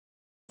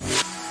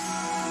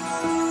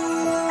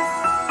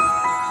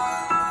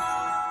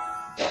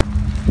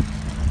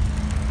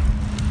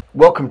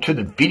welcome to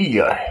the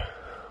video.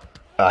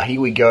 Here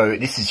we go.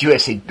 This is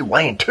UFC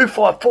weighing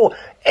 254.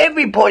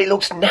 Everybody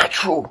looks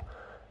natural.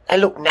 They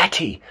look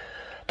natty.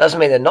 Doesn't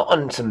mean they're not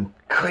on some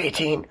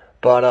creatine,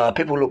 but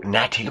people look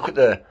natty. Look at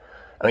the...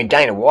 I mean,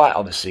 Dana White,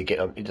 obviously,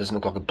 it doesn't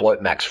look like a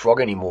bloke Max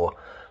Frog anymore.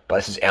 But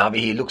this is Alvy.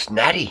 He looks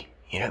natty.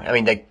 You know, I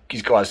mean,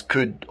 these guys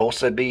could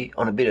also be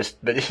on a bit of...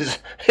 But this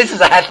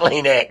is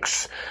Athlete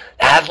X.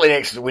 Athlete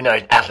X, we know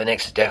Athlete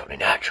X is definitely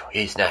natural.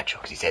 He's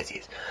natural, because he says he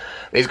is.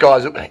 These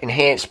guys look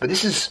enhanced, but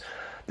this is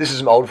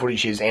some old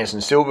footage. Here's Anderson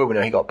Silva. We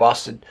know he got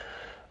busted.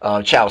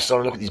 Charles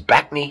Sonnen, look at his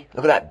back knee.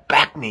 Look at that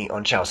back knee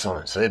on Charles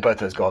Sonnen. So they're both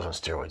those guys on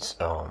steroids.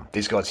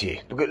 These guys here.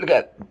 Look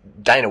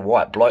at Dana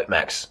White, bloke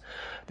Max.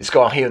 This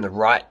guy here on the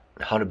right,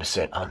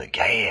 100% on the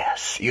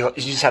gas. You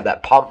just have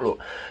that pump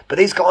look. But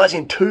these guys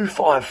in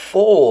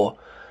 254,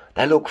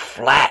 they look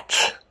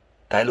flat.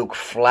 They look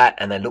flat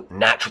and they look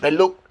natural. They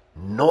look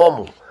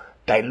normal.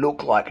 They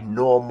look like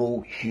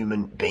normal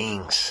human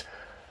beings.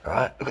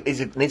 Right? Look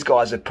at these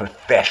guys are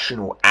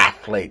professional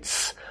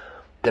athletes,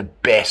 the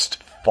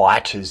best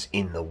fighters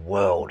in the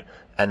world,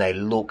 and they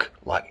look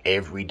like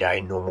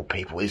everyday normal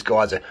people. These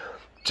guys are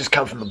just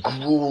come from a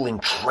grueling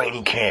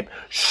training camp,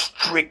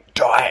 strict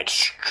diet,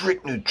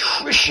 strict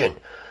nutrition,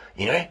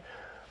 you know,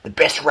 the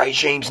best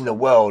regimes in the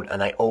world,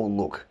 and they all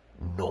look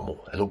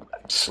normal. They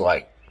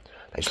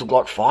just look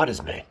like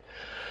fighters, man.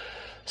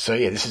 So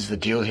yeah, this is the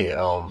deal here.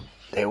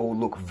 They all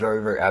look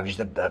very, very average.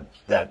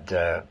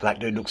 That black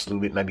dude looks a little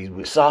bit, maybe a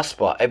bit sus,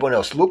 but everyone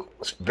else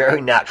looks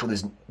very natural.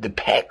 There's the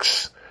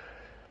pecs.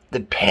 The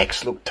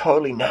pecs look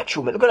totally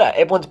natural, man. Look at that.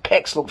 Everyone's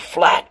pecs look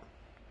flat.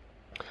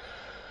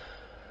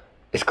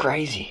 It's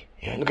crazy.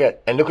 You know,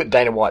 look at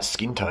Dana White's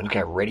skin tone. Look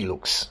how red he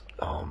looks.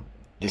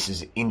 This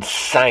is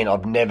insane.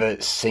 I've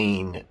never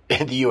seen the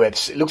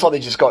UFC. It looks like they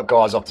just got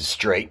guys off the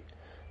street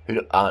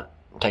who aren't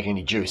taking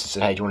any juice and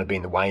said, hey, do you want to be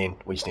in the weigh-in?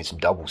 We just need some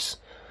doubles.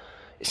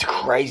 It's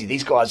crazy.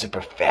 These guys are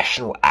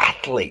professional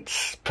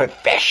athletes,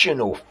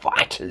 professional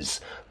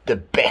fighters, the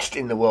best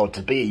in the world.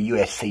 To be a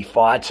UFC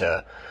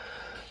fighter,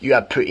 you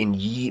have put in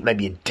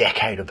maybe a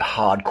decade of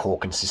hardcore,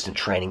 consistent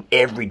training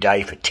every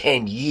day for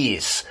 10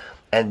 years.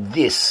 And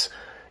this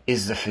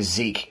is the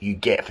physique you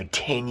get for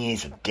 10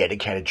 years of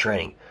dedicated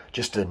training.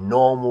 Just a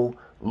normal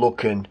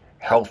looking,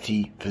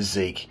 healthy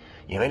physique.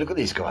 You know, look at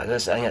these guys.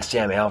 That's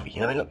Sam Alvey.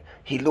 You know, look,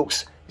 he's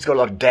got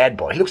like a dad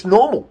body. He looks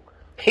normal.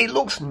 He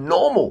looks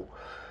normal.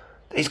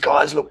 These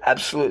guys look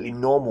absolutely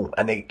normal,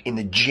 and they're in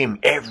the gym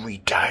every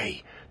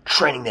day,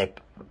 training their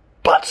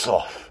butts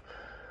off.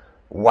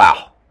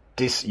 Wow.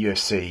 This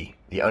UFC,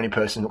 the only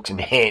person who looks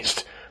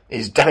enhanced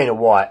is Dana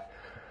White,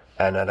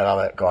 and that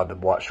other guy, the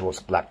white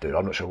shorts, black dude.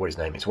 I'm not sure what his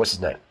name is. What's his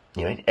name?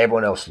 You know,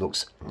 everyone else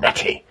looks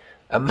natty.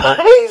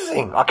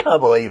 Amazing. I can't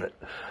believe it.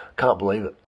 Can't believe it.